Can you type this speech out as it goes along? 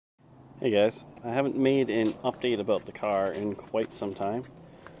Hey guys, I haven't made an update about the car in quite some time,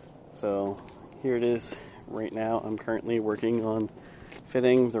 so here it is right now. I'm currently working on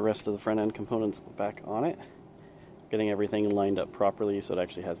fitting the rest of the front end components back on it, getting everything lined up properly so it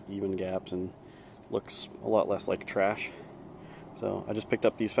actually has even gaps and looks a lot less like trash. So I just picked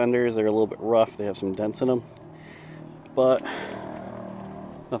up these fenders. They're a little bit rough, they have some dents in them, but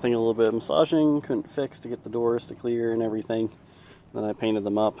nothing a little bit of massaging couldn't fix to get the doors to clear and everything. Then I painted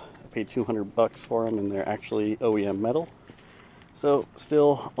them up. I paid $200 for them, and they're actually OEM metal. So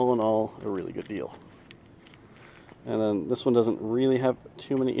still, all in all, a really good deal. And then this one doesn't really have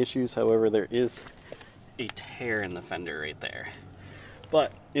too many issues. However, there is a tear in the fender right there.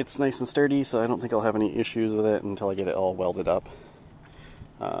 But it's nice and sturdy, so I don't think I'll have any issues with it until I get it all welded up.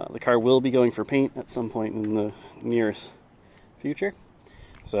 The car will be going for paint at some point in the nearest future.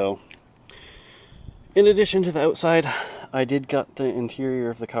 So, in addition to the outside, I did gut the interior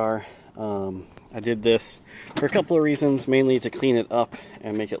of the car. I did this for a couple of reasons, mainly to clean it up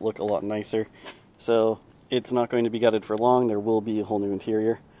and make it look a lot nicer. So it's not going to be gutted for long. There will be a whole new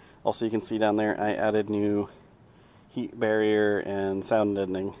interior. Also, you can see down there I added new heat barrier and sound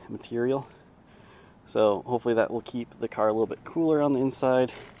deadening material. So hopefully that will keep the car a little bit cooler on the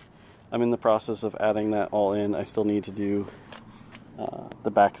inside. I'm in the process of adding that all in. I still need to do the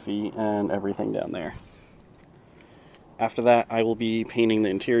back seat and everything down there. After that, I will be painting the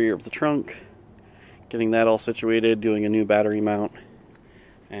interior of the trunk, getting that all situated, doing a new battery mount,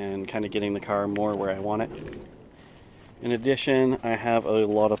 and kind of getting the car more where I want it. In addition, I have a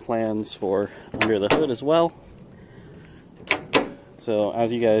lot of plans for under the hood as well. So,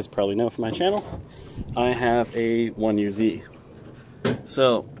 as you guys probably know from my channel, I have a 1UZ.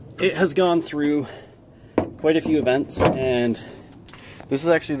 So, it has gone through quite a few events, and this is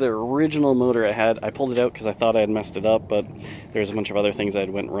actually the original motor I had. I pulled it out because I thought I had messed it up, but there's a bunch of other things that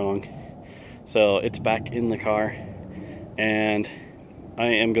went wrong. So it's back in the car, and I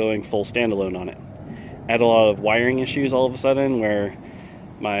am going full standalone on it. I had a lot of wiring issues all of a sudden where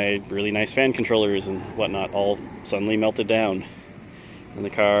my really nice fan controllers and whatnot all suddenly melted down. And the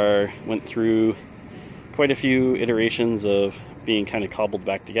car went through quite a few iterations of being kind of cobbled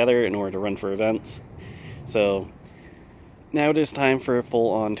back together in order to run for events. So now it is time for a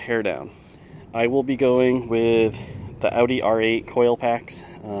full-on teardown. I will be going with the Audi R8 coil packs,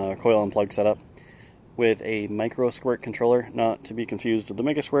 coil and plug setup, with a microsquirt controller, not to be confused with the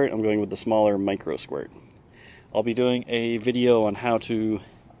megasquirt. I'm going with the smaller microsquirt. I'll be doing a video on how to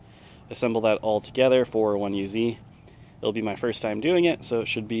assemble that all together for 1UZ. It'll be my first time doing it, so it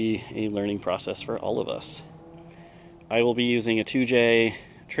should be a learning process for all of us. I will be using a 2J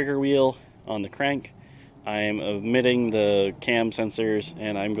trigger wheel on the crank. I'm omitting the cam sensors,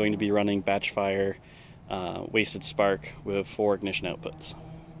 and I'm going to be running batch fire wasted spark with 4 ignition outputs.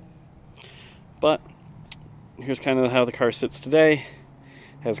 But here's kind of how the car sits today.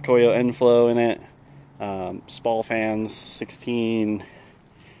 It has Koyo end flow in it, spall fans,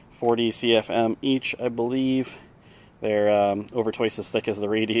 1640 CFM each, I believe. They're over twice as thick as the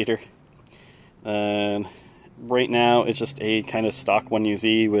radiator. And right now it's just a kind of stock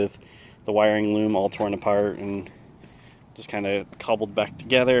 1UZ with the wiring loom all torn apart and just kind of cobbled back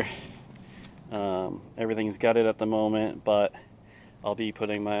together. Everything's gutted at the moment, but I'll be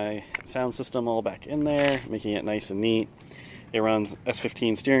putting my sound system all back in there, making it nice and neat. It runs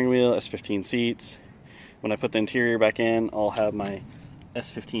S14 steering wheel, S15 seats. When I put the interior back in, I'll have my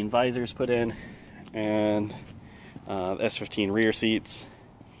S15 visors put in, and the S15 rear seats.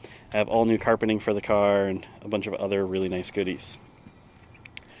 I have all new carpeting for the car and a bunch of other really nice goodies.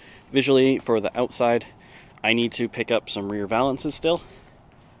 Visually, for the outside, I need to pick up some rear valances still,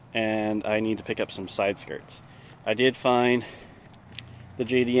 and I need to pick up some side skirts. I did find the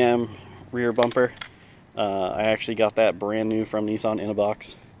JDM rear bumper. I actually got that brand new from Nissan in a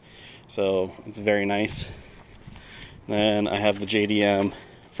box, so it's very nice. Then I have the JDM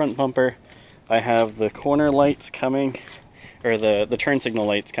front bumper. I have the corner lights coming, or the turn signal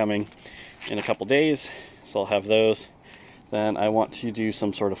lights coming in a couple days, so I'll have those. Then I want to do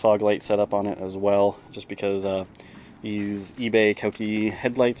some sort of fog light setup on it as well, just because these eBay Koki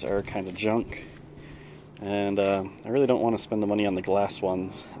headlights are kind of junk. And I really don't want to spend the money on the glass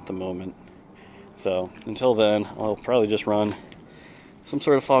ones at the moment. So until then, I'll probably just run some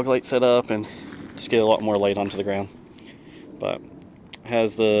sort of fog light setup and just get a lot more light onto the ground. But it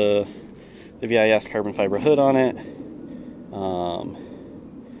has the VIS carbon fiber hood on it.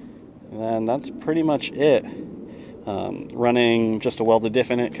 And that's pretty much it. Running just a welded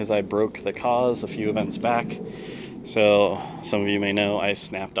diff in it because I broke the cause a few events back. So some of you may know I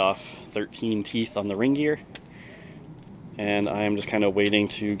snapped off 13 teeth on the ring gear. and I am just kind of waiting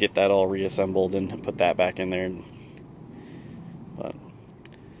to get that all reassembled and put that back in there. But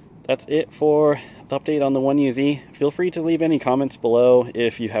that's it for the update on the 1UZ. Feel free to leave any comments below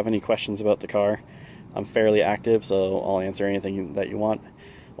if you have any questions about the car. I'm fairly active, so I'll answer anything that you want.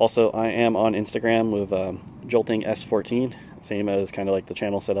 Also, I am on Instagram with Jolting S14, same as kind of like the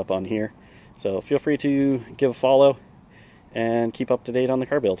channel set up on here. So feel free to give a follow and keep up to date on the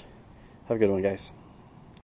car build. Have a good one, guys.